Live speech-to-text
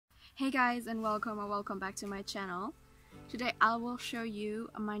Hey guys, and welcome back to my channel. Today I will show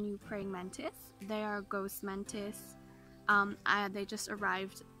you my new praying mantis. They are ghost mantis. They just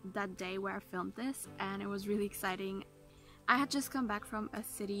arrived that day where I filmed this, and it was really exciting. I had just come back from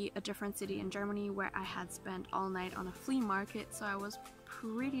a different city in Germany where I had spent all night on a flea market, so I was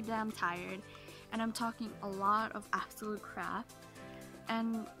pretty damn tired, and I'm talking a lot of absolute crap.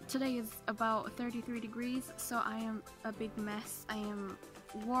 And today is about 33 degrees, so I am a big mess. I am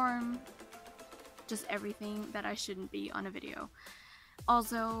warm, just everything that I shouldn't be on a video.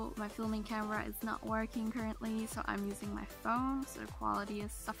 Also, my filming camera is not working currently, so I'm using my phone, so the quality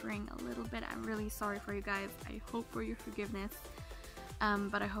is suffering a little bit. I'm really sorry for you guys. I hope for your forgiveness,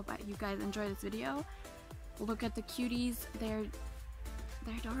 but I hope that you guys enjoy this video. Look at the cuties. They're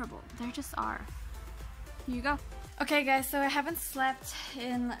adorable. They just are. Here you go. Okay guys, so I haven't slept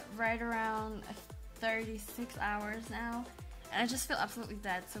in right around 36 hours now, and I just feel absolutely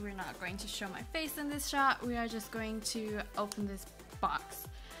dead, so we're not going to show my face in this shot. We are just going to open this box.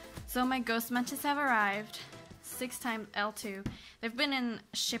 So my ghost mantis have arrived, 6x L2. They've been in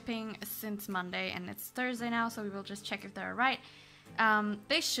shipping since Monday, and it's Thursday now, so we will just check if they're right.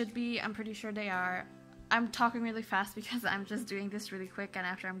 They should be. I'm pretty sure they are. I'm talking really fast because I'm just doing this really quick, and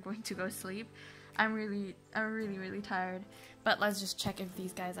after I'm going to go sleep. I'm really tired, but let's just check if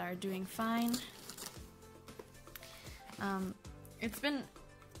these guys are doing fine. It's been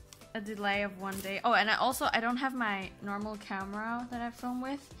a delay of 1 day. Oh, and I don't have my normal camera that I film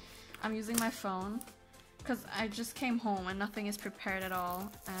with. I'm using my phone because I just came home and nothing is prepared at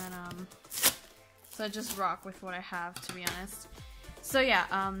all, and so I just rock with what I have, to be honest. So yeah,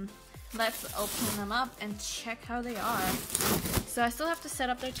 let's open them up and check how they are. So I still have to set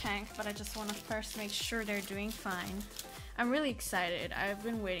up their tank, but I just want to first make sure they're doing fine. I'm really excited. I've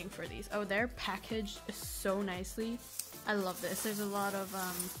been waiting for these. Oh, they're packaged so nicely. I love this. There's a lot of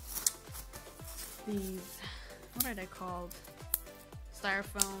these, what are they called?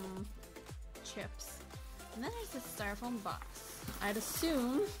 Styrofoam chips. And then there's this styrofoam box. I'd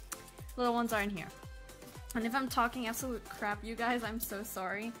assume little ones are in here. And if I'm talking absolute crap, you guys, I'm so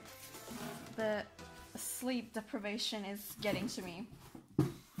sorry. The sleep deprivation is getting to me,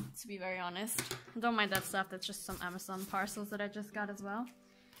 to be very honest. Don't mind that stuff, that's just some Amazon parcels that I just got as well.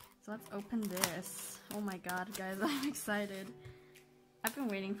 So let's open this. Oh my god, guys, I'm excited. I've been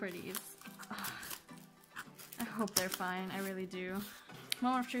waiting for these. Ugh. I hope they're fine, I really do.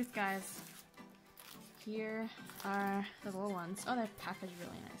 Moment of truth, guys. Here are the little ones. Oh, they're packaged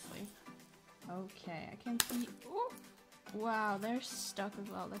really nicely. Okay, I can see. Ooh. Wow, they're stuck as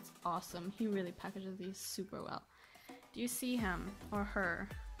well. That's awesome. He really packages these super well. Do you see him or her?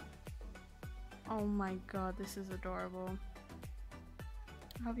 Oh my god, this is adorable.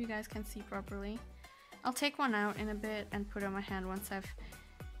 I hope you guys can see properly. I'll take one out in a bit and put it on my hand once I've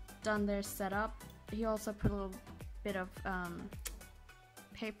done their setup. He also put a little bit of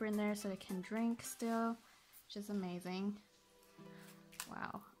paper in there so they can drink still, which is amazing.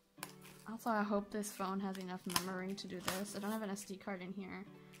 Wow. Also, I hope this phone has enough memory to do this. I don't have an SD card in here.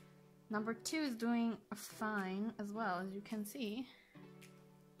 Number 2 is doing fine as well, as you can see.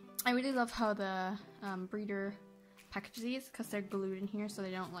 I really love how the breeder packages these, because they're glued in here so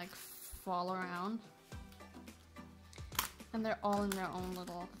they don't like fall around. And they're all in their own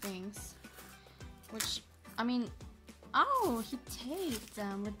little things. Which, I mean, oh, he taped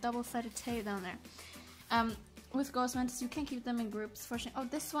them with double-sided tape down there. With ghost mantis, you can keep them in groups for oh,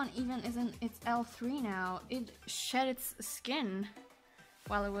 this one even isn't, it's L3 now. It shed its skin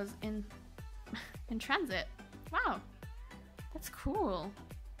while it was in transit. Wow, that's cool.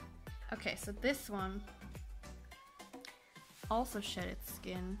 Okay, so this one also shed its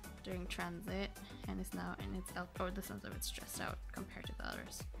skin during transit and is now in its oh, this one's a bit stressed out compared to the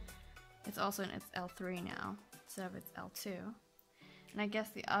others. It's also in its L3 now instead of its L2. And I guess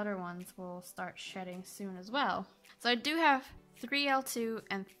the other ones will start shedding soon as well. So I do have 3L2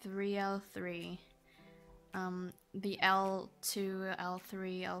 and 3L3. The L2,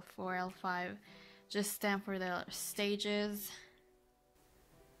 L3, L4, L5 just stand for the stages.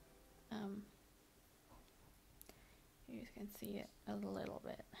 You can see it a little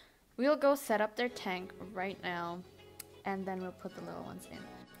bit. We'll go set up their tank right now, and then we'll put the little ones in.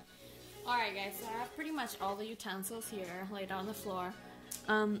 Alright guys, so I have pretty much all the utensils here laid on the floor.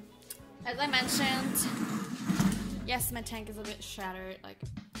 As I mentioned, yes, my tank is a bit shattered, like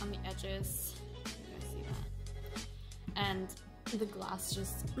on the edges. You guys see that? And the glass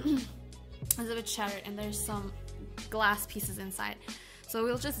just is a bit shattered, and there's some glass pieces inside. So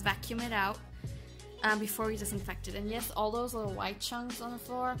we'll just vacuum it out before we disinfect it. And yes, all those little white chunks on the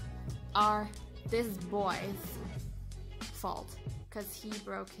floor are this boy's fault. because he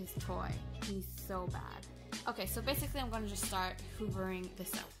broke his toy. He's so bad. Okay, so basically I'm going to just start hoovering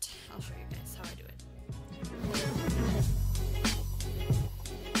this out. I'll show you guys how I do it.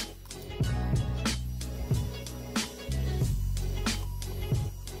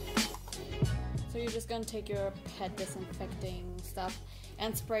 So you're just going to take your pet disinfecting stuff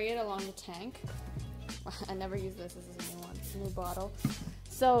and spray it along the tank. I never use this is a new one. It's a new bottle.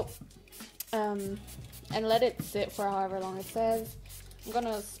 So, and let it sit for however long it says. I'm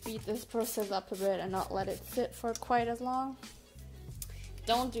gonna speed this process up a bit and not let it sit for quite as long.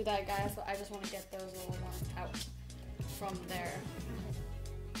 Don't do that, guys. I just want to get those little ones out from their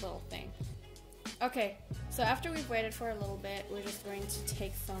little thing. Okay, so after we've waited for a little bit, we're just going to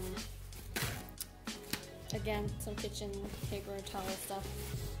take some, again, some kitchen paper towel stuff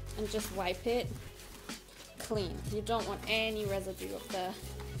and just wipe it clean. You don't want any residue of the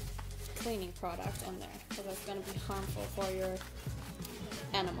cleaning product on there because that's going to be harmful for your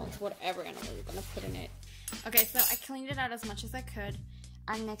animals, whatever animal you're going to put in it. Okay, so I cleaned it out as much as I could,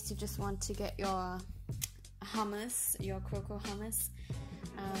 and next you just want to get your hummus, your cocoa hummus,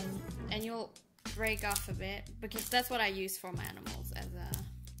 and you'll break off a bit because that's what I use for my animals as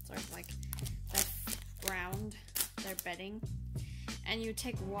a sort of like their ground, their bedding. And you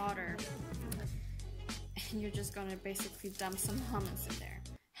take water and you're just gonna basically dump some hummus in there.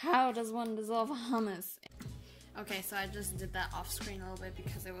 How does one dissolve hummus? Okay, so I just did that off screen a little bit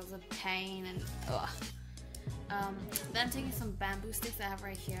because it was a pain and ugh. Then I'm taking some bamboo sticks I have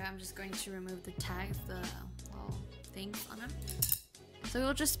right here. I'm just going to remove the tags, the little things on them. So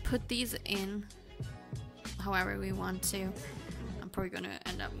we'll just put these in however we want to. I'm probably gonna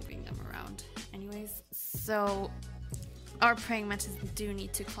end up moving them around anyways. So our praying mantis do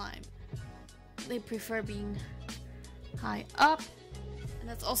need to climb. They prefer being high up, and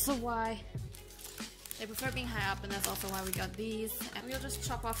that's also why they prefer being high up, and that's also why we got these. And we'll just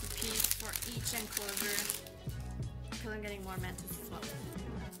chop off a piece for each enclosure because I'm getting more mantis as well.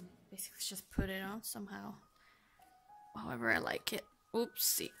 Basically just put it on somehow, however I like it.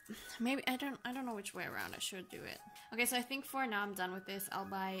 Oopsie. Maybe I don't know which way around I should do it. Okay, so I think for now I'm done with this. I'll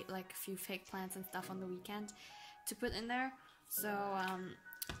buy like a few fake plants and stuff on the weekend to put in there. So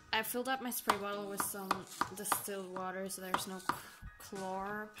I filled up my spray bottle with some distilled water, so there's no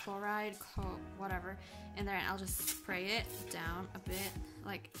chloride, whatever in there, and I'll just spray it down a bit,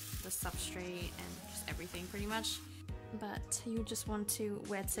 like the substrate and just everything pretty much. But you just want to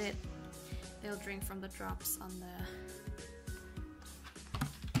wet it. They'll drink from the drops on the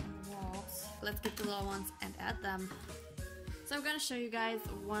walls. Let's get the little ones and add them. So I'm gonna show you guys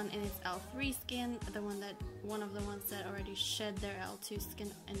one in its L3 skin, one of the ones that already shed their L2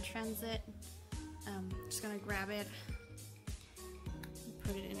 skin in transit. Just gonna grab it and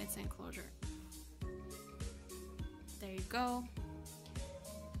put it in its enclosure. There you go.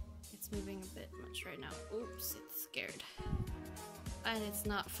 It's moving a bit much right now. Oops, it's scared. And it's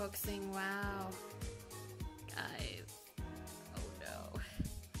not focusing. Wow. Guys. Oh no.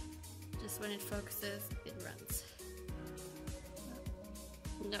 Just when it focuses, it runs.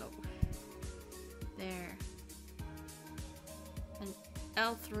 No. There. An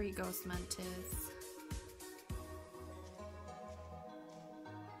L3 ghost mantis.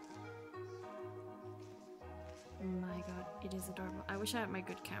 Oh my god, it is adorable. I wish I had my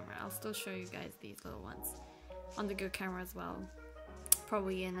good camera. I'll still show you guys these little ones on the good camera as well.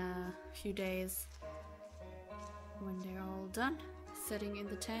 Probably in a few days when they're all done sitting in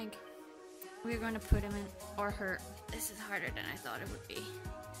the tank. We're going to put him in, or her. This is harder than I thought it would be.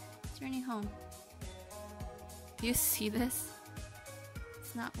 It's turning home. Do you see this?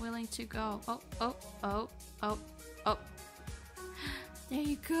 It's not willing to go. Oh, oh, oh, oh, oh. There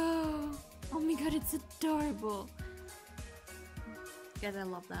you go. Oh my god, it's adorable. Guys, I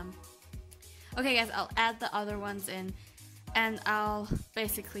love them. Okay guys, I'll add the other ones in and I'll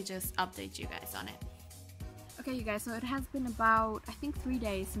basically just update you guys on it. Okay you guys, so it has been about, I think 3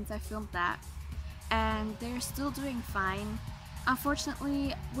 days since I filmed that, and they're still doing fine.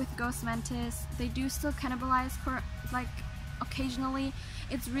 Unfortunately, with ghost mantis, they do still cannibalize like occasionally.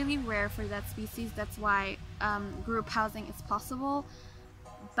 It's really rare for that species, that's why group housing is possible,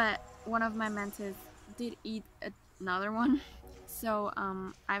 but one of my mantis did eat another one, so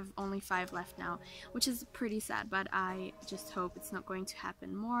I've only 5 left now, which is pretty sad, but I just hope it's not going to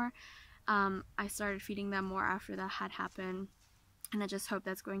happen more. I started feeding them more after that had happened, and I just hope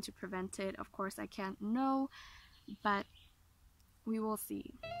that's going to prevent it. Of course I can't know, but we will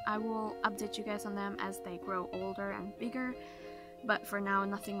see. I will update you guys on them as they grow older and bigger, but for now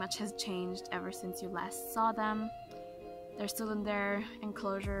nothing much has changed ever since you last saw them. They're still in their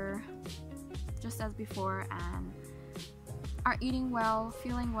enclosure just as before, and are eating well,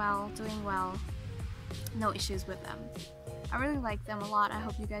 feeling well, doing well. No issues with them. I really like them a lot. I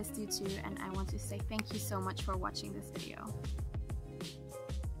hope you guys do too, and I want to say thank you so much for watching this video.